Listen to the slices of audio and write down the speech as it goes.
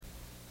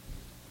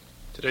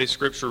Today's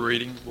scripture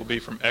reading will be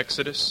from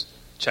Exodus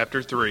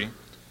chapter 3,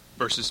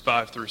 verses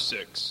 5 through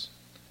 6.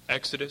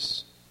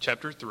 Exodus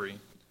chapter 3,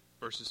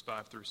 verses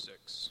 5 through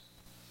 6.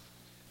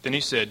 Then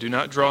he said, "Do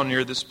not draw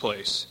near this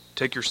place.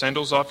 Take your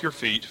sandals off your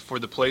feet, for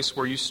the place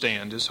where you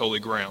stand is holy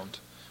ground.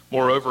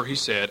 Moreover, he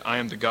said, I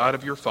am the God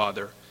of your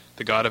father,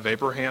 the God of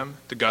Abraham,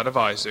 the God of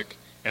Isaac,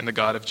 and the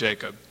God of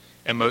Jacob."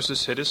 And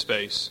Moses hid his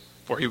face,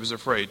 for he was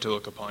afraid to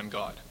look upon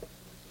God.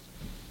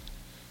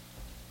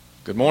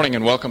 Good morning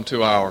and welcome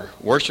to our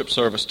worship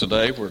service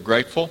today. We're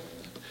grateful,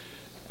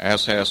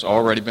 as has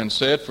already been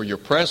said, for your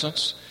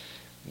presence.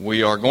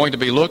 We are going to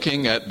be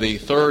looking at the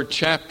third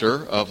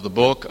chapter of the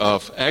book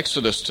of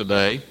Exodus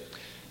today.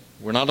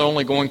 We're not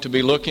only going to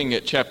be looking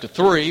at chapter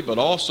 3, but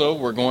also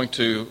we're going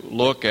to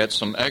look at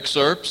some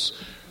excerpts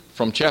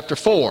from chapter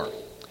 4.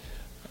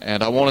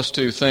 And I want us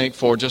to think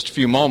for just a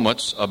few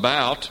moments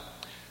about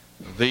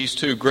these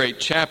two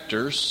great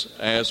chapters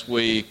as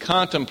we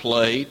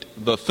contemplate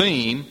the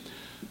theme,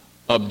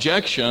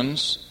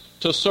 objections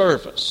to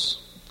service.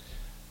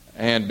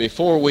 And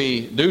before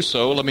we do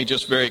so, let me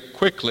just very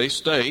quickly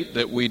state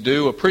that we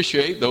do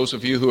appreciate those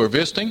of you who are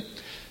visiting.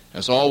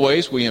 As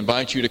always, we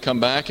invite you to come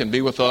back and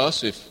be with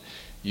us. If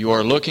you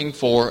are looking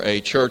for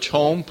a church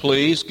home,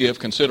 please give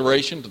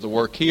consideration to the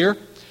work here.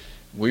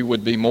 We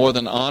would be more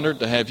than honored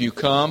to have you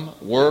come,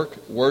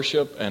 work,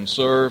 worship, and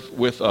serve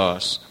with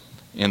us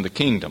in the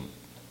kingdom.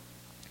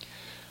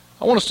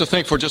 I want us to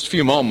think for just a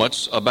few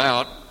moments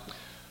about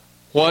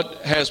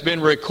what has been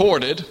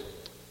recorded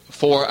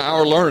for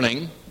our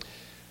learning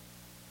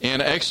in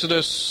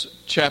Exodus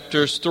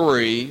chapters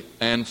 3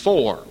 and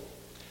 4.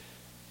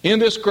 In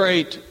this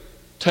great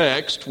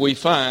text, we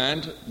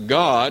find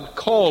God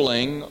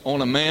calling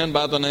on a man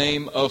by the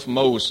name of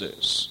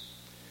Moses.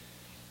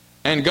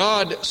 And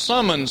God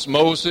summons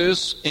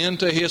Moses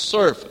into his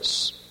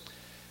service.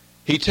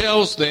 He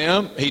tells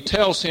him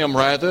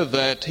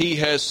that he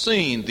has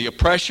seen the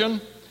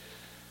oppression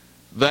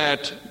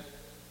that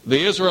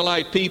the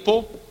Israelite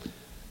people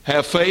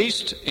have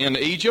faced in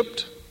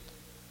Egypt,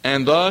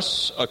 and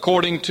thus,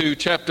 according to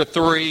chapter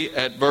 3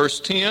 at verse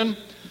 10,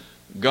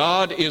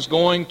 God is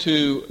going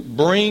to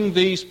bring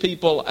these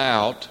people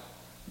out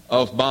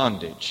of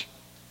bondage.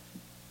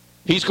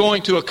 He's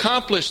going to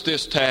accomplish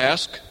this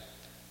task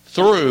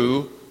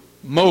through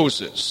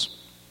Moses.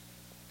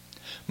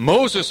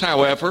 Moses,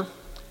 however,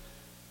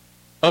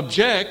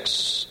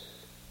 objects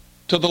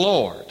to the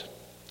Lord.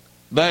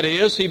 That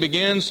is, he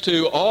begins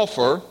to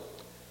offer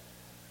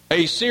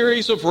a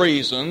series of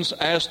reasons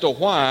as to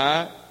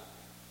why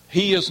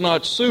he is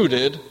not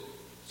suited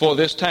for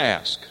this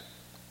task.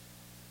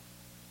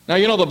 Now,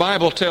 you know, the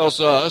Bible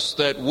tells us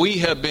that we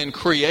have been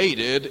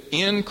created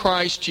in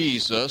Christ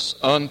Jesus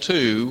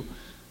unto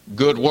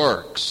good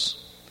works.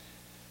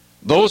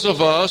 Those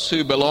of us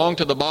who belong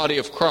to the body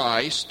of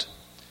Christ,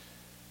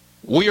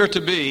 we are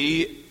to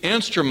be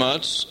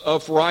instruments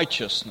of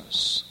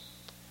righteousness.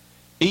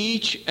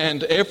 Each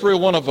and every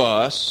one of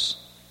us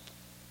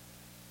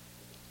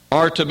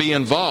are to be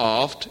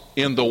involved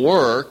in the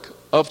work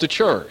of the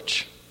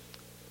church.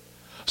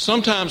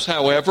 Sometimes,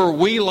 however,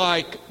 we,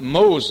 like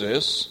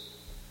Moses,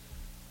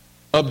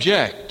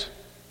 object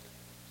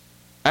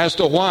as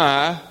to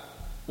why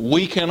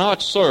we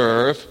cannot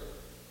serve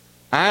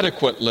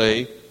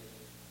adequately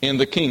in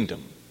the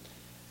kingdom.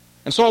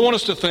 And so I want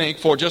us to think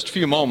for just a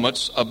few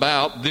moments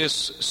about this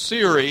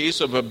series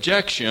of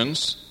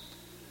objections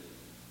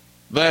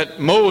that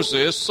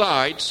Moses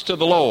cites to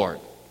the Lord.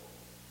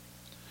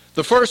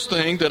 The first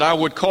thing that I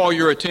would call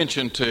your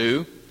attention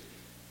to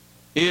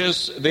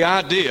is the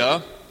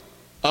idea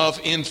of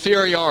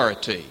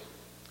inferiority.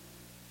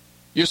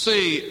 You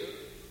see,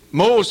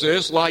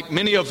 Moses, like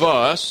many of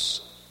us,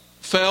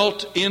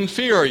 felt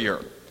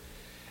inferior.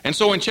 And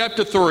so in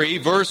chapter 3,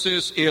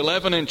 verses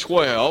 11 and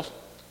 12,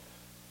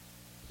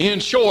 in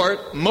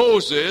short,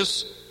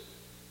 Moses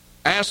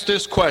asked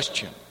this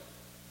question: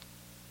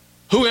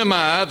 "Who am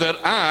I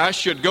that I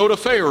should go to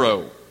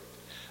Pharaoh,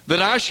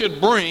 that I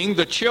should bring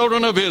the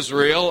children of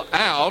Israel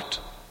out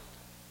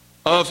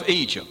of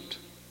Egypt?"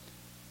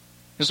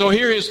 And so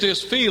here is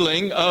this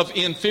feeling of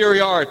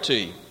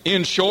inferiority.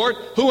 In short,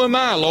 who am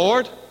I,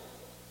 Lord?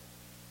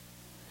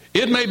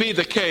 It may be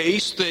the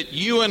case that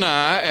you and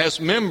I, as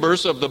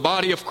members of the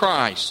body of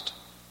Christ,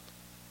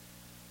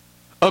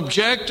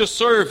 object to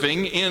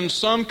serving in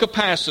some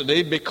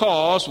capacity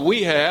because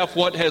we have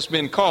what has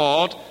been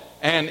called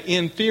an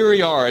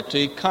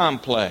inferiority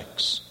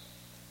complex.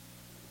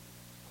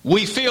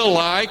 We feel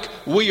like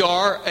we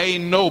are a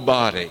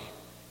nobody.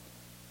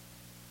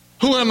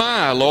 Who am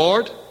I,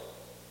 Lord?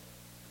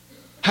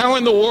 How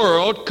in the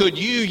world could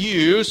you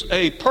use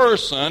a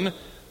person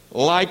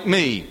like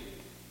me?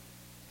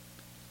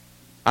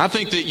 I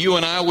think that you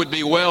and I would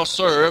be well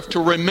served to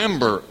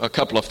remember a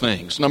couple of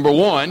things. Number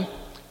one,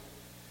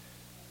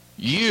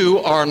 you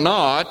are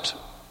not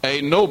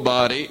a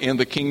nobody in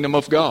the kingdom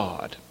of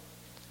God.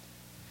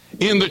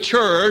 In the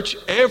church,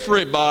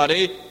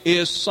 everybody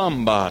is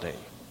somebody.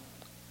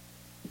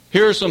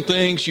 Here are some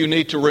things you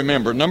need to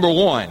remember. Number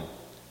one,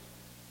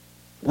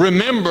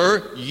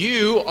 remember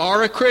you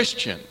are a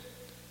Christian.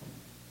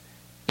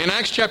 In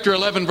Acts chapter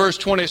 11, verse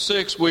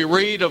 26, we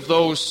read of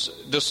those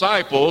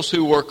disciples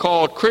who were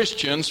called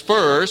Christians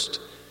first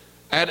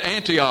at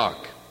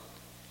Antioch.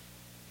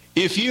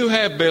 If you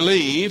have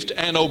believed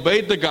and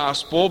obeyed the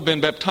gospel, been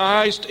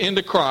baptized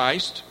into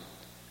Christ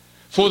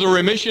for the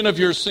remission of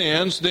your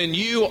sins, then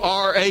you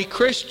are a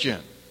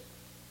Christian.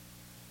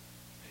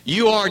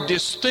 You are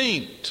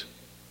distinct.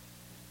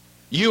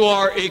 You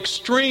are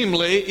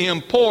extremely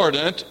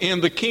important in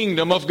the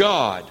kingdom of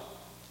God.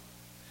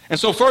 And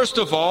so first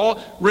of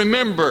all,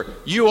 remember,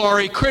 you are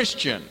a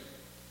Christian.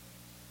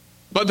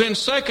 But then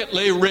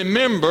secondly,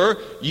 remember,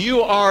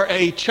 you are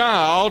a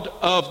child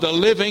of the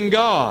living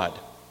God.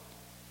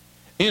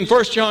 In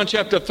 1 John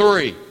chapter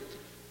 3,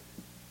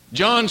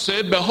 John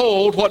said,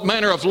 "Behold, what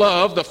manner of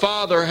love the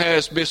Father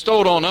has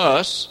bestowed on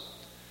us,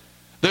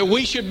 that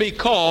we should be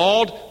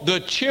called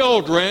the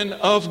children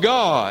of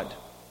God."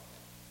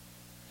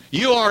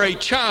 You are a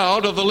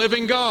child of the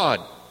living God.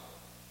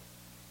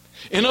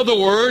 In other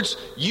words,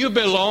 you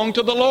belong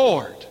to the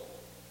Lord.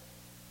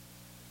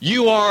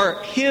 You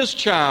are His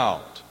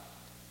child.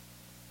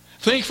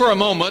 Think for a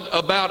moment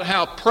about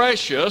how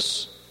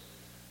precious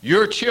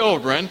your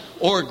children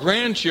or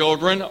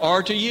grandchildren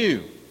are to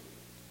you.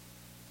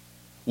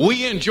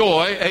 We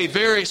enjoy a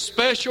very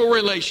special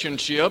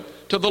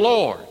relationship to the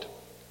Lord.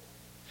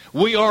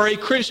 We are a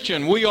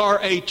Christian. We are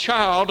a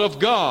child of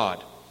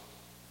God.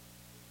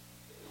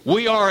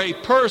 We are a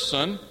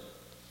person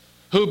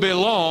who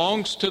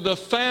belongs to the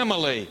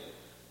family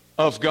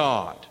of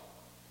God.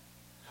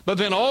 But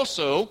then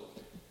also,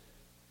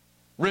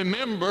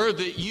 remember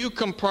that you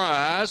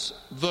comprise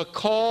the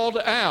called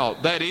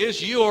out. That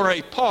is, you are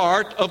a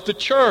part of the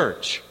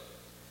church.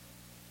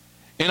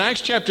 In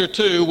Acts chapter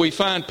 2, we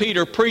find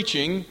Peter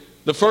preaching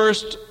the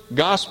first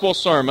gospel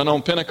sermon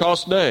on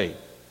Pentecost Day.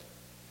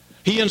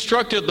 He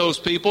instructed those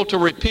people to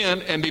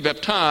repent and be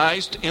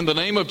baptized in the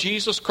name of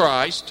Jesus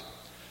Christ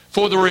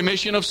for the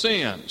remission of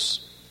sins.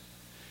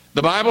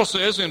 The Bible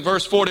says in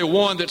verse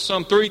 41 that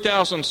some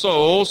 3,000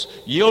 souls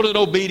yielded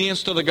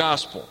obedience to the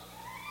gospel.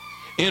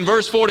 In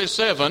verse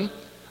 47,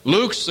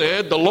 Luke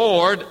said, "The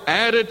Lord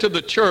added to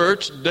the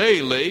church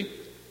daily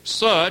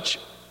such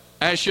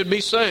as should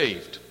be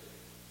saved."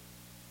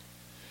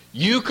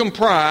 You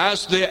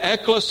comprise the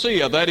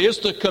ecclesia, that is,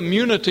 the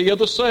community of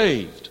the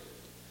saved.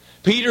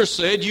 Peter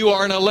said you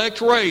are an elect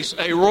race,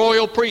 a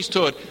royal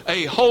priesthood,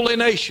 a holy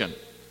nation,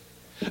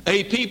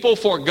 a people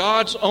for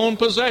God's own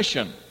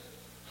possession,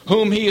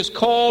 whom He has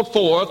called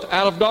forth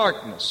out of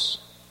darkness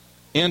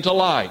into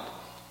light,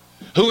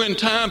 who in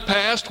time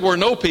past were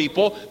no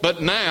people,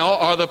 but now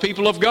are the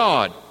people of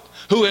God,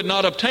 who had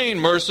not obtained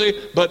mercy,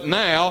 but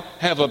now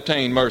have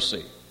obtained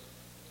mercy.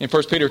 In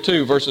 1 Peter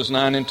 2, verses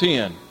 9 and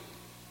 10.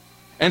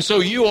 And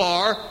so you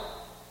are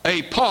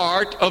a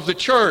part of the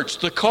church,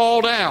 the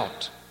called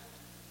out.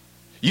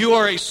 You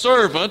are a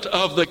servant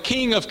of the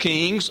King of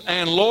Kings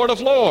and Lord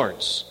of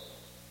Lords.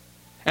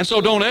 And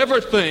so don't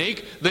ever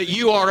think that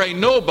you are a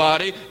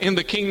nobody in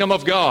the kingdom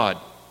of God.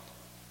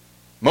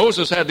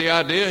 Moses had the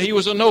idea he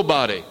was a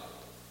nobody.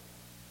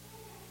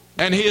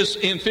 And his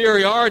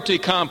inferiority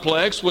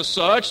complex was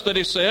such that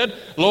he said,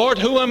 "Lord,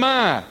 who am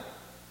I?"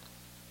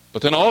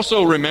 But then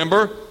also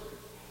remember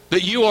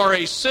that you are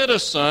a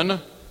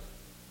citizen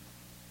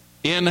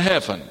in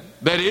heaven.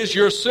 That is,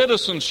 your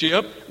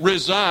citizenship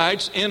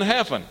resides in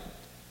heaven.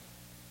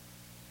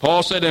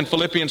 Paul said in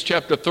Philippians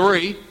chapter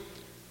 3,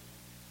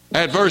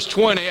 at verse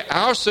 20,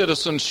 our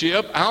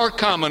citizenship, our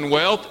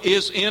commonwealth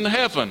is in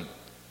heaven,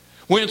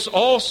 whence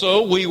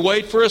also we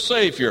wait for a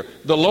Savior,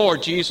 the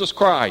Lord Jesus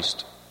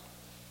Christ.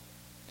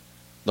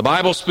 The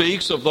Bible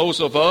speaks of those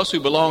of us who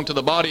belong to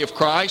the body of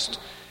Christ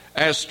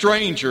as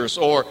strangers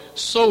or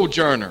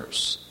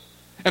sojourners.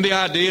 And the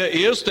idea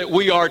is that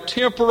we are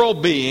temporal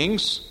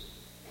beings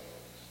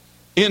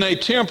in a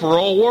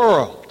temporal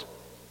world.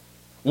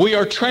 We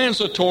are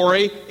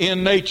transitory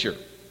in nature.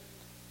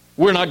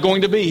 We're not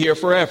going to be here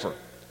forever.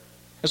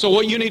 And so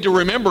what you need to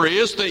remember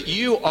is that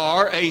you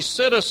are a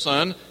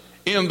citizen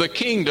in the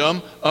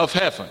kingdom of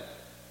heaven.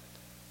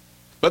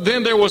 But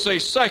then there was a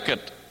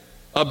second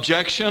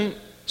objection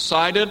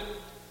cited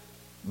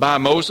by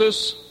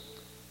Moses,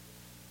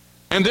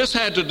 and this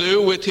had to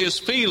do with his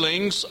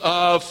feelings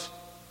of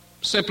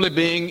simply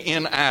being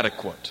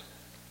inadequate.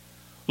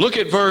 Look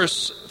at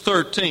verse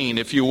 13,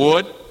 if you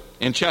would,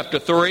 in chapter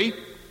 3.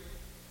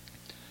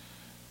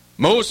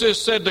 Moses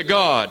said to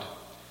God,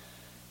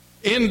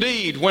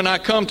 "Indeed, when I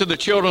come to the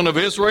children of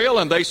Israel,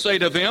 and they say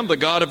to them, 'The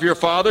God of your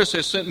fathers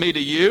has sent me to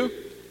you,'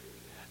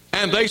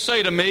 and they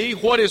say to me,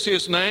 'What is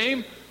His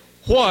name?'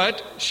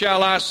 what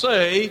shall I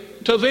say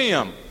to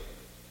them?"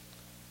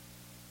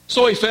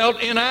 So he felt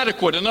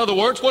inadequate. In other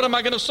words, what am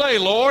I going to say,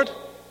 Lord?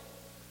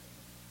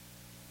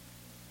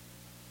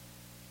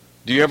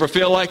 Do you ever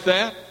feel like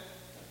that?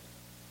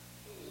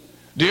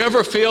 Do you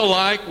ever feel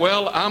like,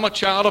 well, I'm a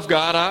child of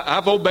God,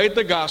 I've obeyed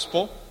the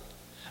gospel,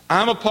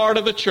 I'm a part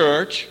of the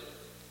church,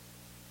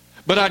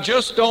 but I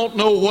just don't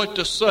know what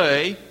to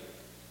say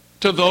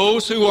to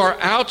those who are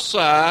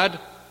outside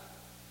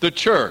the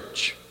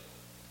church?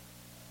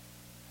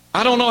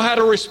 I don't know how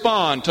to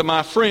respond to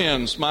my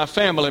friends, my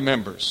family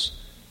members,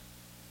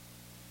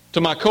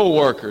 to my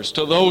co-workers,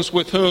 to those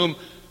with whom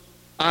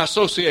I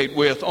associate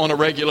with on a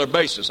regular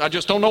basis. I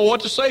just don't know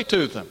what to say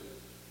to them.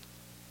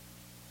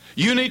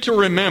 You need to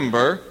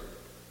remember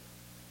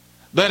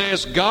that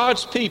as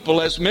God's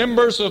people, as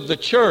members of the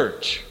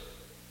church,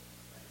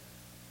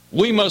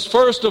 we must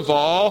first of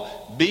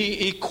all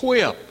be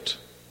equipped.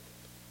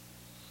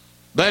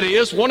 That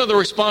is, one of the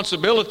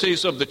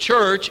responsibilities of the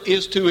church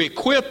is to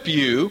equip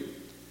you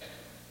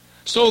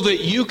so that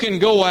you can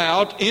go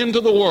out into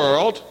the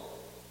world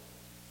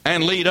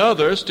and lead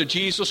others to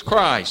Jesus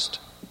Christ.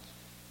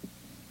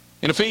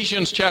 In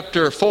Ephesians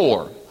chapter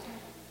 4,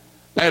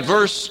 at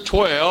verse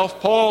 12,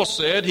 Paul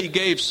said he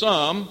gave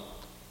some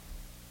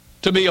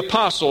to be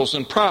apostles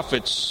and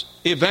prophets,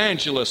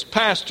 evangelists,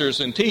 pastors,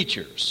 and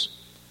teachers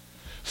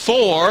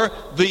for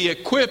the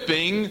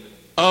equipping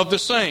of the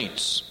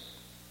saints.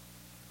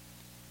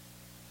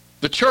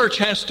 The church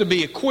has to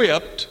be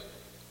equipped,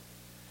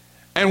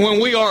 and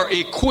when we are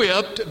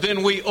equipped,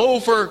 then we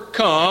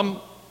overcome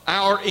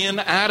our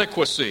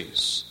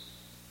inadequacies.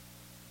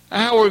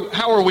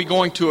 How are we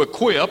going to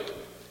equip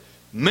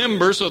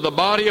members of the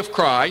body of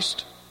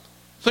Christ?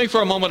 Think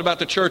for a moment about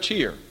the church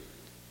here.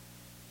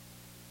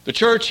 The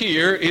church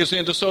here is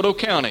in DeSoto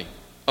County,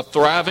 a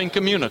thriving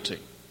community.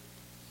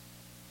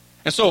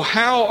 And so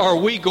how are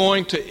we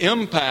going to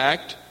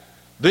impact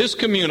this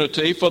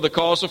community for the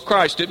cause of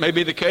Christ? It may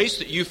be the case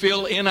that you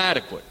feel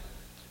inadequate.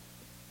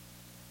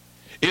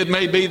 It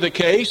may be the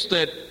case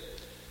that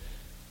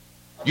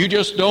you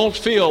just don't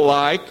feel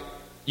like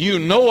you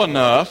know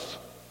enough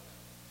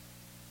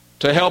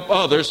to help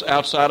others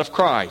outside of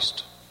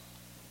Christ.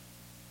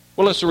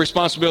 Well, it's the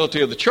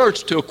responsibility of the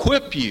church to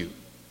equip you.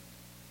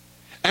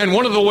 And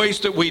one of the ways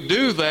that we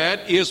do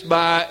that is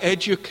by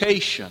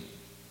education.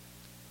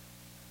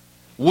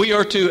 We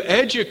are to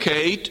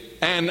educate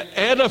and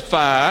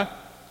edify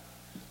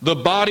the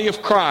body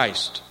of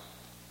Christ,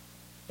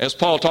 as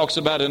Paul talks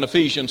about in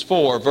Ephesians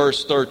 4,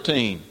 verse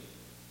 13.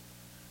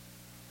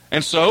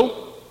 And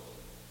so,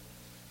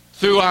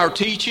 through our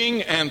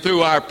teaching and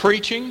through our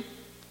preaching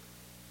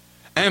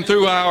and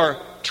through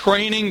our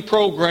training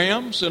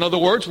programs, in other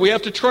words, we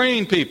have to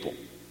train people.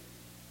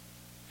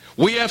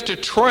 We have to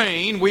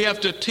train, we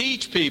have to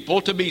teach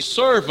people to be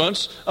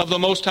servants of the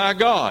Most High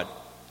God.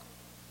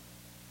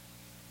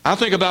 I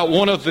think about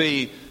one of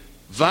the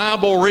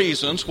viable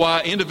reasons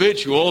why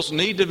individuals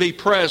need to be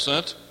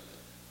present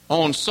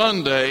on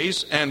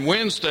Sundays and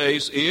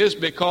Wednesdays is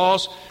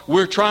because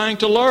we're trying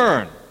to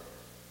learn.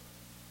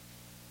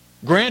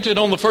 Granted,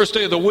 on the first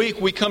day of the week,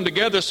 we come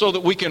together so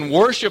that we can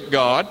worship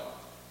God,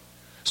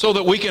 so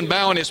that we can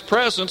bow in His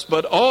presence,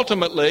 but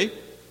ultimately,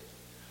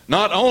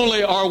 not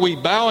only are we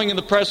bowing in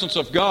the presence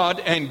of God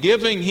and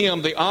giving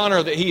Him the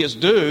honor that He is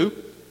due,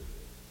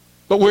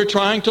 but we're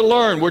trying to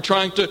learn. We're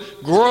trying to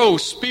grow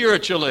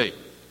spiritually.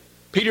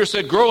 Peter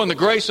said, grow in the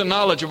grace and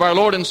knowledge of our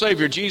Lord and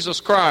Savior, Jesus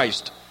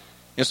Christ,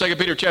 in 2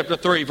 Peter chapter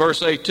 3,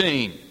 verse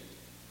 18.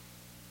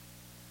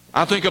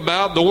 I think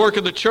about the work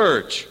of the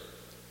church.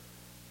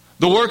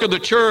 The work of the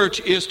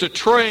church is to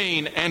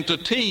train and to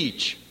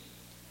teach.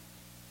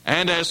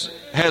 And as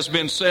has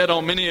been said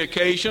on many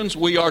occasions,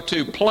 we are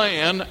to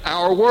plan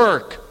our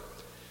work.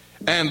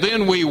 And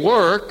then we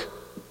work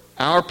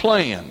our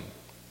plan.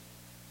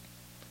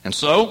 And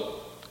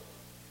so,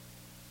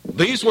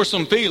 these were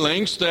some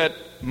feelings that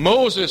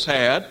Moses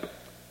had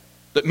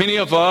that many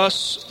of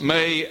us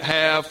may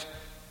have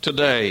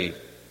today,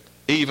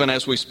 even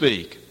as we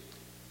speak.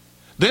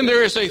 Then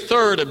there is a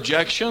third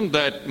objection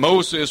that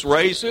Moses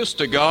raises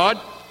to God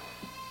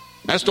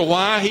as to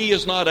why he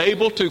is not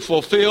able to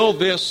fulfill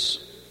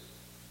this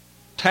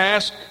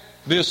task,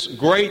 this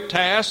great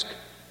task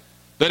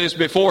that is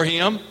before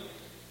him.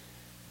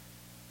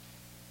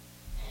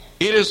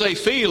 It is a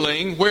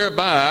feeling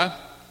whereby,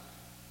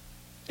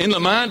 in the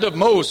mind of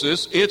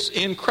Moses, it's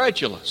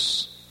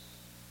incredulous.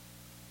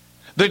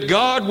 That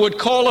God would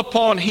call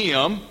upon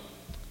him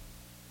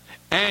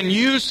and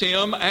use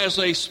him as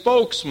a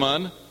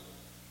spokesman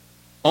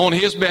on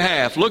his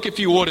behalf. Look, if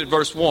you would, at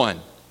verse 1.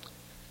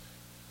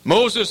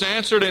 Moses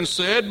answered and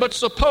said, but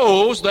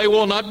suppose they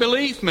will not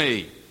believe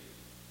me,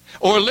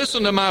 or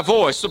listen to my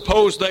voice.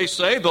 Suppose they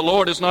say, the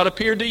Lord has not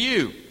appeared to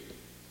you.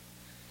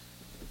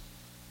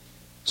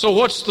 So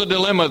what's the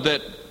dilemma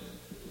that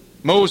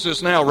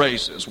Moses now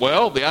raises?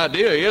 Well, the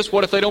idea is,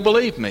 what if they don't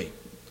believe me?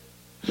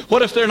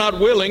 What if they're not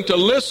willing to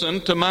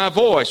listen to my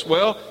voice?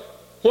 Well,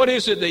 what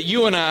is it that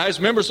you and I, as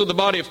members of the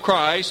body of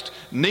Christ,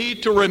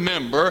 need to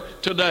remember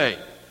today?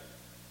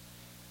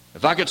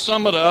 If I could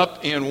sum it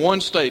up in one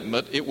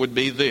statement, it would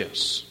be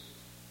this.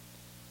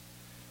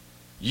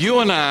 You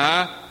and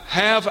I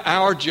have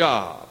our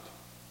job.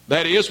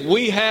 That is,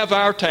 we have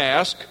our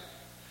task.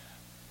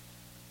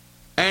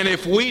 And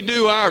if we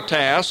do our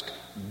task,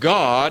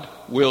 God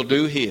will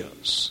do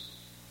His.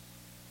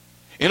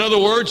 In other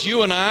words,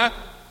 you and I,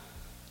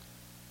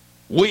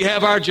 we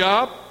have our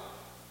job.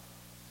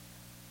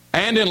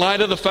 And in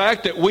light of the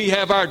fact that we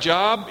have our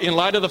job, in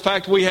light of the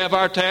fact we have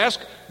our task,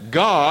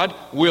 God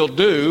will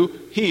do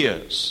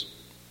His.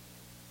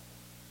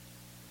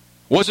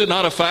 Was it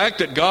not a fact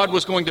that God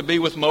was going to be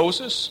with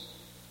Moses?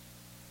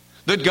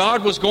 That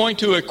God was going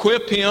to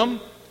equip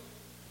him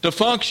to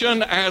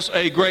function as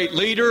a great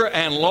leader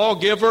and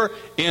lawgiver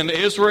in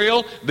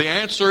Israel? The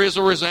answer is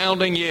a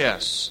resounding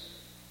yes.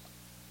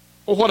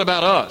 Well, what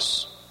about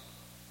us?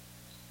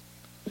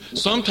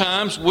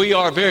 Sometimes we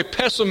are very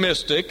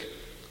pessimistic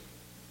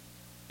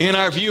in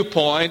our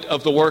viewpoint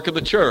of the work of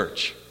the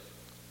church.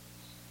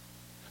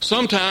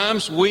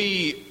 Sometimes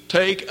we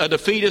take a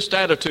defeatist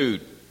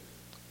attitude.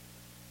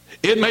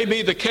 It may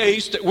be the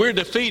case that we're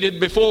defeated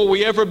before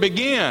we ever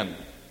begin.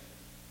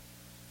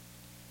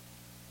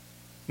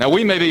 Now,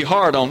 we may be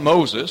hard on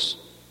Moses,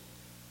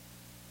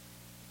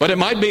 but it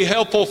might be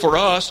helpful for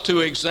us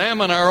to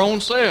examine our own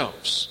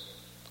selves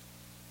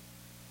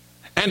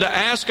and to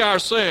ask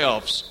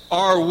ourselves,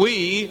 are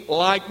we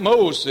like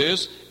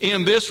Moses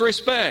in this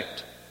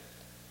respect?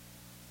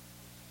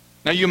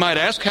 Now, you might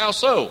ask, how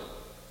so?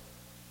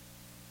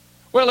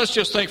 Well, let's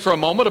just think for a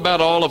moment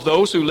about all of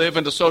those who live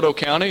in DeSoto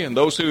County and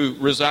those who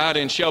reside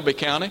in Shelby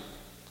County.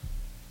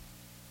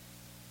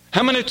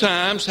 How many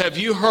times have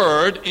you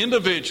heard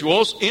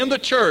individuals in the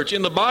church,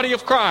 in the body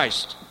of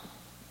Christ,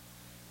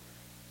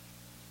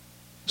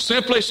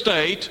 simply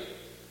state,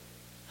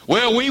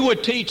 well, we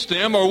would teach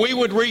them, or we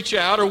would reach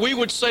out, or we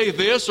would say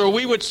this, or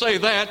we would say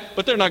that,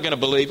 but they're not going to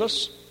believe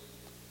us.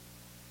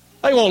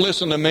 They won't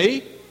listen to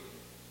me.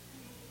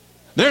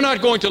 They're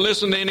not going to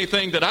listen to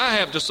anything that I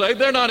have to say.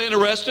 They're not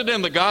interested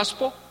in the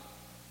gospel.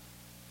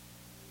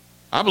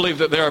 I believe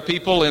that there are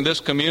people in this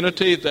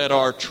community that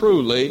are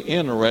truly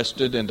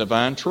interested in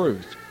divine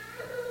truth.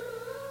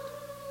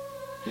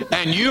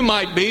 And you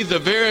might be the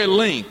very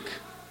link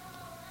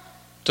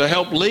to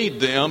help lead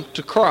them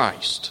to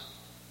Christ.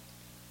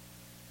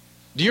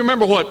 Do you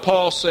remember what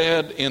Paul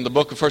said in the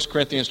book of 1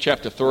 Corinthians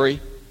chapter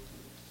 3?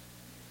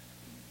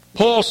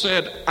 Paul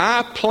said,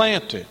 I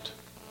planted,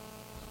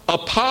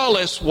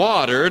 Apollos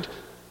watered,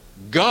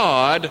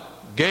 God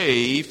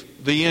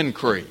gave the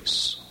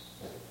increase.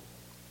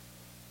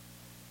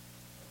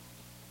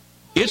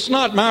 It's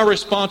not my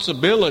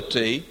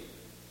responsibility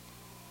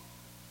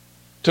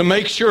to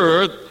make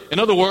sure, in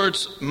other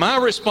words, my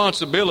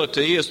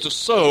responsibility is to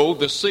sow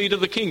the seed of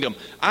the kingdom.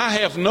 I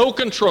have no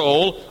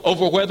control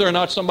over whether or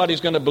not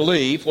somebody's going to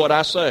believe what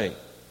I say.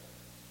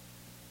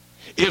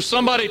 If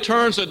somebody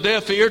turns a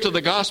deaf ear to the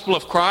gospel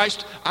of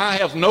Christ, I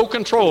have no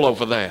control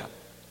over that.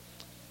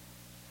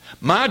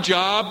 My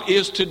job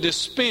is to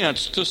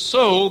dispense, to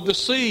sow the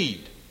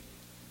seed.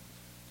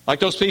 Like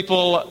those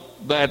people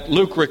that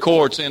Luke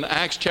records in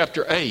Acts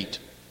chapter 8.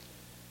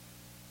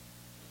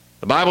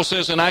 The Bible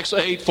says in Acts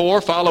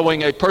 8:4,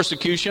 following a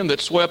persecution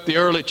that swept the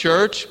early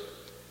church,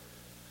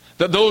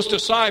 that those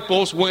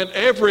disciples went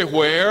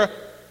everywhere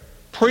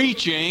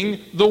preaching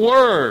the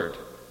Word.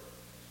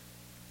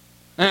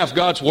 Now, if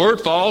God's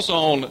Word falls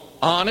on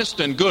honest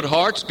and good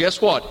hearts,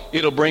 guess what?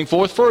 It'll bring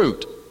forth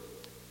fruit.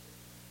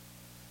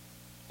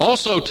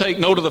 Also take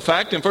note of the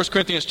fact in 1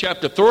 Corinthians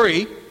chapter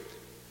 3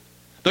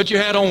 that you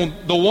had on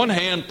the one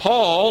hand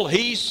Paul,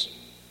 he's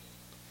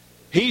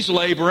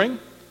laboring.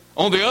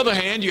 On the other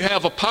hand, you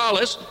have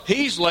Apollos,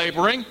 he's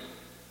laboring.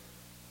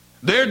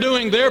 They're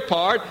doing their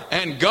part,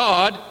 and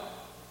God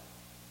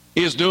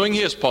is doing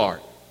His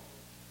part.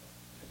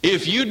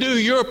 If you do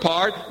your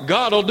part,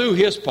 God will do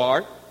His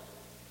part.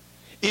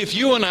 If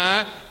you and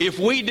I, if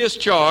we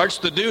discharge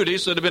the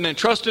duties that have been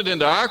entrusted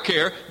into our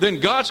care, then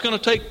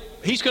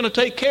He's going to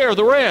take care of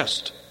the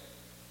rest.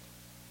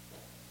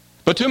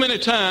 But too many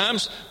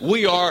times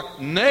we are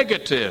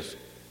negative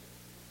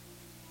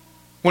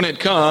when it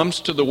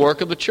comes to the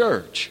work of the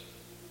church.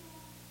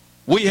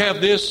 We have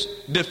this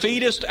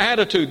defeatist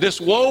attitude, this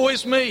woe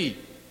is me.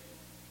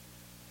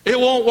 It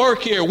won't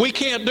work here. We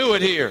can't do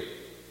it here.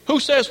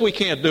 Who says we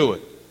can't do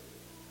it?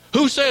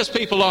 Who says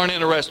people aren't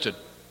interested?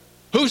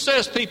 Who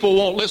says people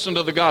won't listen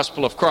to the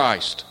gospel of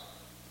Christ?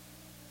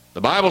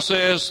 The Bible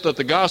says that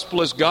the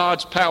gospel is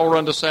God's power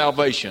unto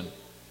salvation.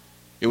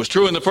 It was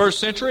true in the first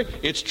century.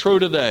 It's true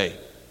today.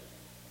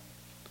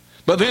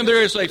 But then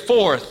there is a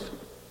fourth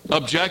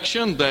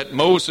objection that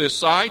Moses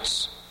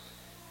cites.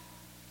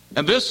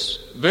 And this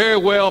very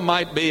well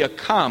might be a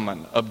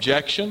common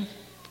objection.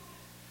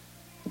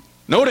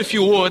 Note, if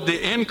you would,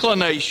 the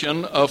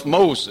inclination of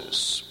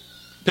Moses,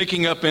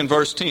 picking up in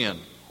verse 10.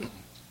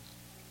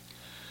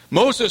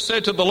 Moses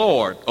said to the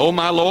Lord, O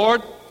my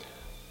Lord,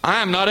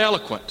 I am not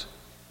eloquent,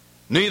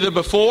 neither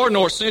before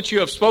nor since you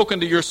have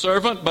spoken to your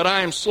servant, but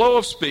I am slow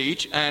of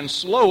speech and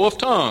slow of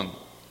tongue.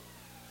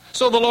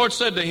 So the Lord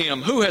said to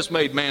him, Who has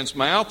made man's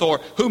mouth, or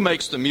who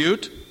makes the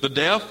mute, the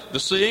deaf, the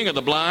seeing, or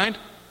the blind?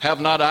 Have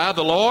not I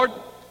the Lord?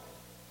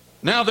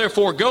 Now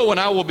therefore go, and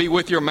I will be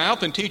with your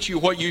mouth and teach you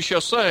what you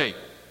shall say.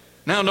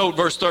 Now note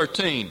verse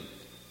 13.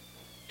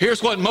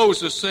 Here's what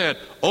Moses said,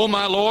 O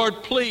my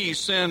Lord, please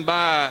send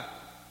by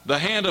the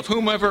hand of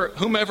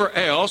whomever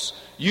else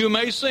you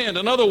may send.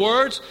 In other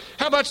words,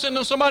 how about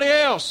sending somebody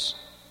else?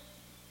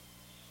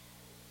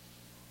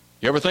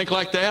 You ever think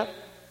like that?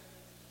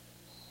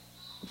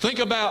 Think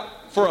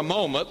about, for a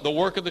moment, the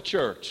work of the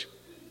church.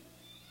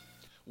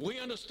 We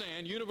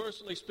understand,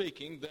 universally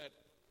speaking, that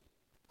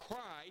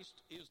Christ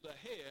Christ is the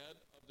head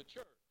of the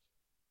church.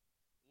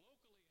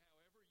 Locally,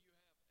 however, you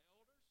have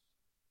elders,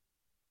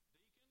 deacons,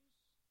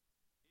 evangelists,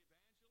 members, or disciples. All of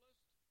us are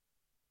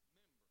disciples,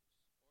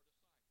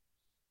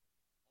 all of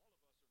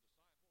us are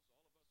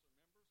members,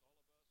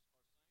 all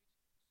of us are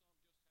saints. Some just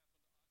happen to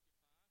occupy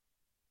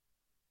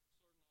certain offices. The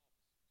elders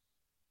have the oversight of the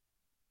church.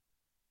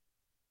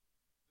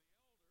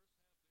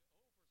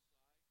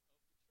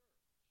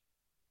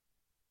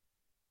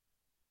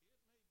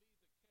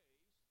 It may be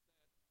the case that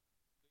the elders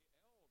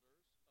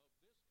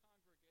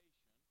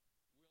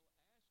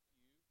of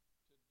this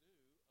congregation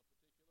will ask you to do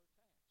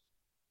a particular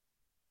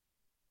task.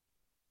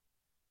 And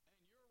your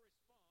response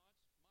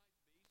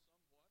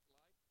might be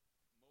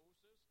somewhat like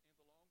Moses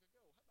in the long ago.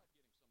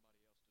 How about getting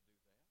somebody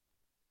else to do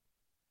that?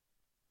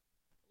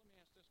 Well, let me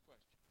ask this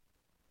question.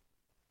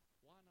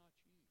 Why not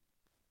you?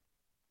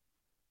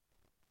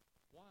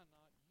 Why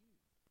not you?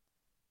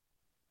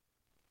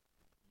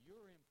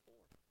 You're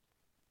important.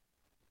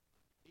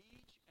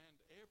 Each and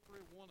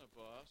every one of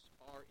us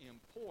are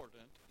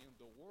important in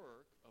the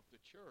work of the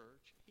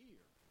church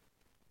here.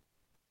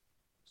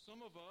 Some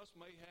of us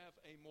may have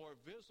a more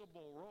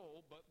visible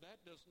role, but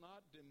that does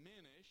not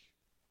diminish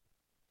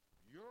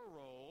your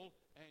role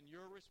and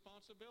your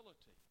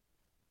responsibility.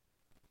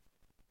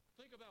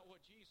 Think about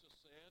what Jesus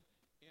said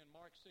in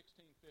Mark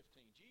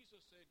 16:15.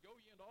 Jesus said, "Go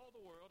ye into all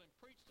the world and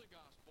preach the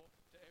gospel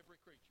to every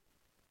creature."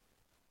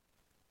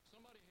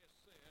 Somebody has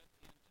said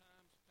in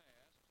times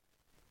past,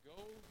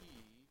 "Go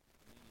ye"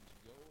 means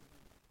go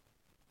me.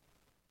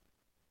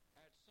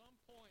 At some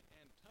point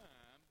in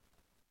time,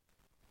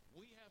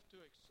 we have to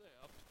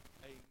accept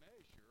a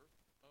measure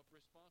of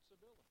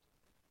responsibility.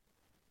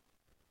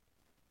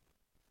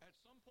 At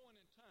some point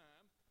in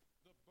time,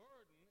 the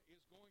burden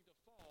is going to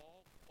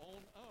fall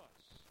on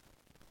us.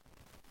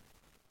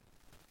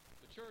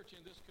 The church in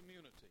this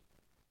community.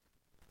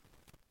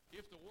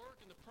 If the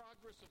work and the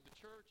progress of the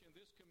church in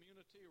this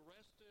community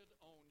rested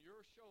on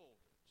your shoulders,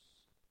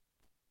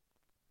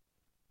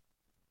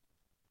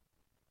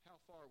 how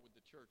far would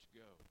the church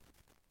go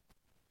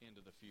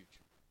into the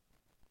future?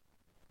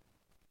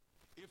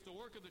 If the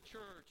work of the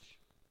church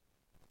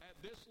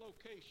at this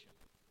location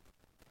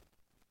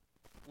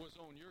was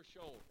on your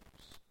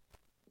shoulders,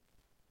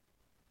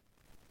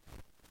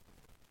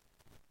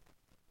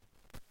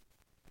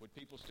 would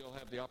people still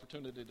have the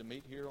opportunity to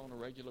meet here on a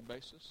regular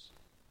basis?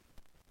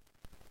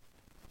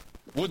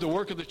 Would the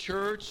work of the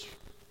church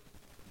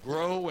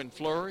grow and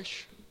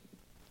flourish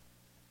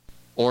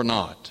or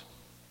not?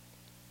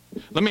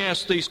 Let me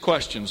ask these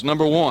questions.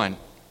 Number one,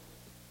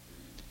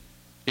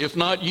 if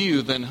not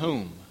you, then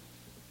whom?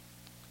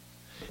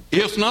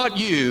 If not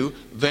you,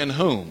 then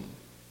whom?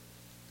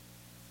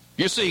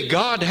 You see,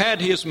 God had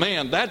his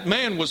man. That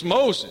man was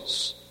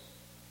Moses.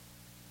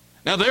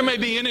 Now, there may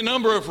be any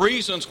number of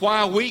reasons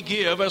why we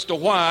give as to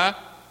why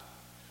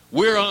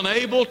we're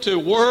unable to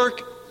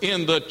work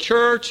in the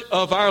church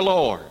of our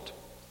Lord.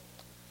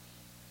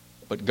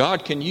 But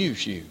God can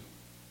use you.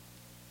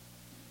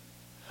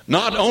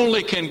 Not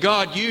only can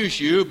God use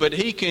you, but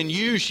he can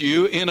use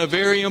you in a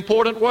very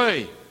important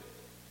way.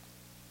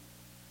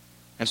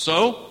 And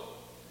so,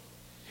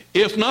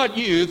 if not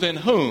you, then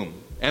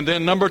whom? And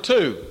then number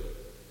two,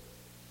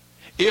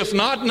 if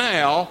not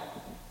now,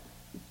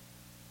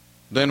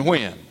 then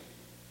when?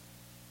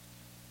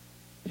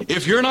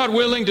 If you're not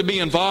willing to be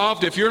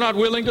involved, if you're not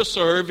willing to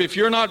serve, if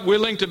you're not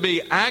willing to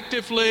be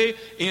actively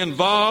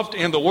involved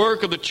in the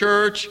work of the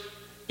church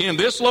in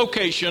this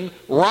location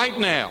right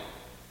now,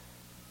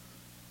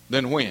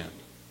 then when?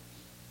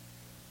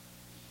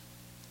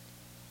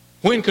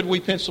 When could we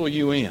pencil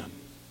you in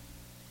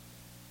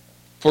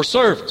for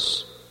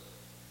service?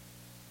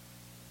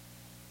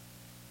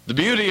 The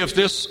beauty of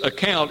this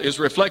account is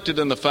reflected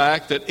in the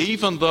fact that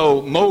even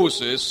though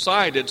Moses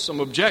cited some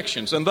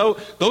objections, and though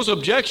those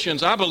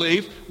objections, I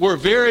believe, were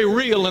very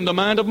real in the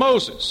mind of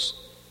Moses.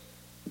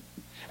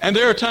 And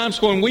there are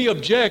times when we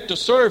object to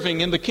serving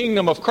in the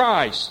kingdom of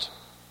Christ.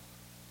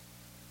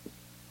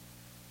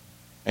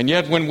 And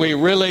yet when we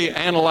really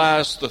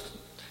analyze the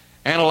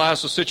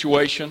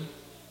situation,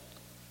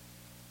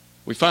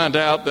 we find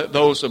out that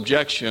those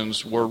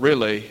objections were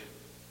really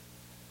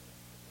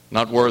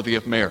not worthy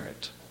of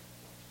merit.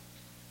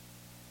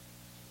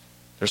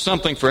 There's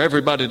something for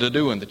everybody to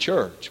do in the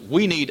church.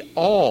 We need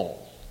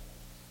all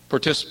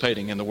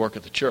participating in the work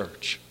of the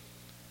church.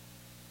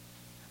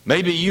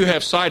 Maybe you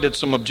have cited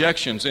some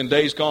objections in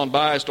days gone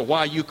by as to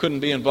why you couldn't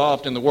be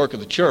involved in the work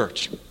of the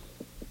church.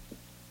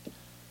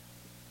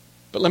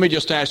 But let me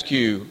just ask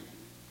you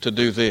to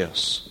do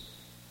this.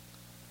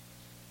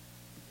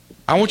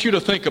 I want you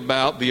to think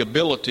about the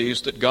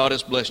abilities that God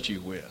has blessed you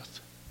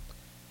with.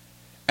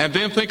 And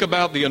then think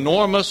about the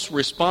enormous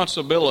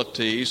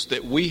responsibilities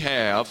that we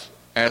have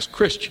as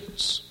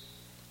Christians.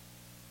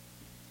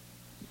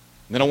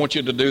 And then I want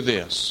you to do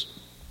this.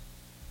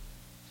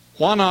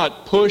 Why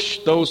not push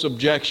those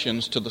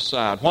objections to the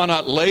side? Why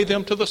not lay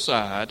them to the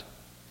side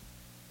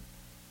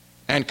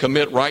and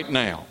commit right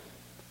now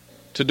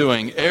to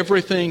doing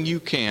everything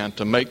you can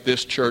to make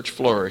this church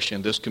flourish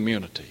in this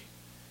community?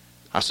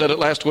 I said it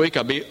last week,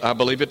 I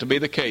believe it to be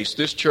the case.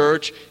 This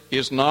church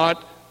is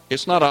not,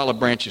 it's not Olive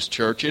Branch's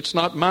church. It's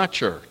not my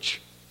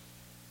church.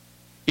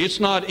 It's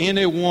not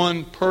any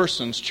one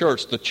person's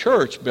church. The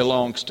church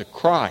belongs to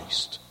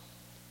Christ.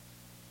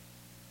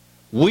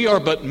 We are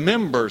but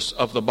members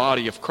of the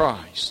body of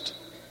Christ.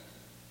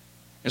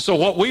 And so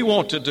what we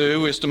want to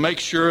do is to make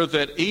sure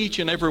that each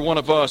and every one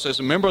of us as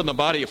a member of the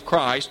body of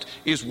Christ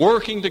is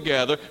working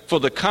together for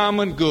the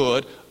common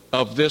good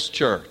of this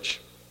church.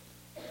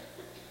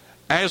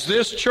 As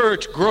this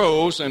church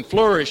grows and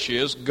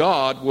flourishes,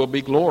 God will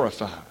be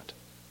glorified.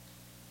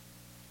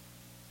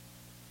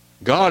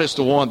 God is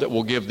the one that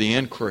will give the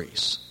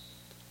increase.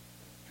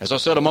 As I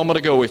said a moment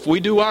ago, if we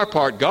do our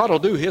part, God will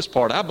do His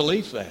part. I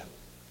believe that.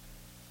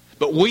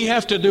 But we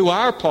have to do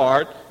our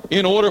part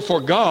in order for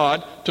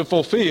God to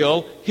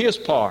fulfill His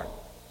part.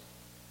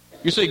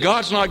 You see,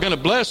 God's not going to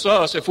bless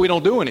us if we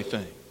don't do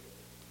anything.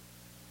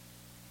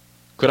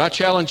 Could I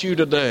challenge you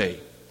today?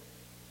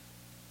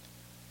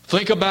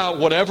 Think about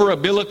whatever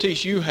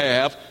abilities you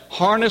have,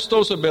 harness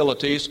those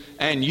abilities,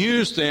 and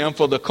use them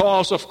for the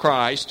cause of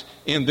Christ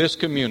in this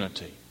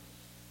community.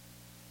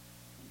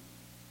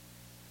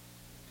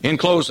 In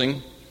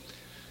closing,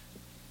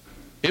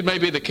 it may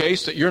be the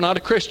case that you're not a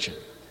Christian.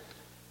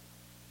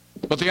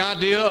 But the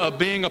idea of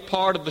being a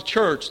part of the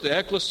church, the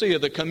ecclesia,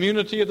 the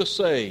community of the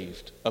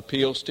saved,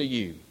 appeals to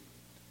you.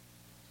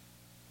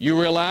 You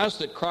realize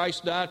that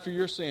Christ died for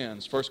your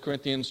sins, 1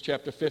 Corinthians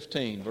chapter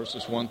 15,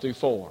 verses 1 through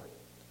 4.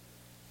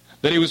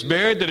 That He was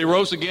buried, that He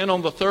rose again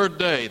on the third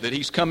day, that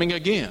He's coming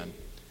again.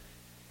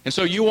 And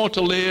so you want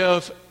to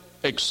live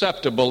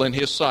acceptable in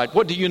His sight.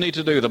 What do you need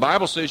to do? The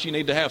Bible says you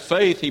need to have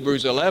faith,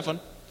 Hebrews 11.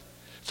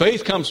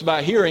 Faith comes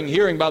by hearing,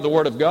 hearing by the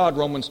Word of God,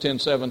 Romans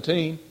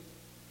 10:17.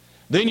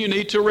 Then you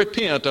need to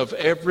repent of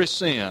every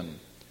sin,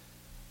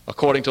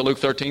 according to Luke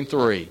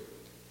 13:3.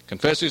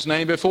 Confess His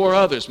name before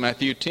others,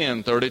 Matthew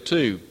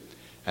 10:32.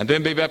 And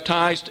then be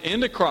baptized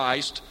into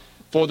Christ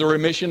for the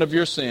remission of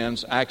your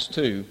sins, Acts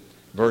 2,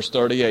 verse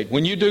 38.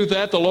 When you do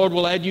that, the Lord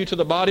will add you to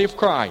the body of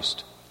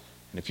Christ.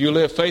 And if you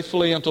live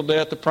faithfully until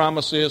death, the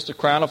promise is the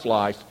crown of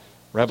life,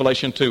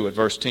 Revelation 2 at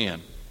verse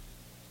 10.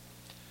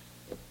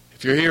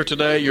 If you're here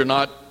today, you're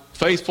not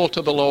faithful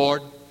to the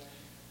Lord,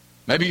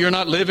 maybe you're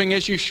not living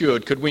as you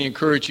should, could we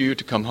encourage you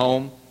to come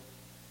home?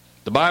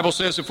 The Bible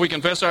says if we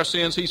confess our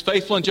sins, He's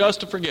faithful and just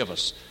to forgive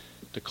us,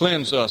 to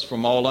cleanse us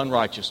from all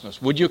unrighteousness.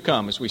 Would you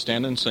come as we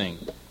stand and sing?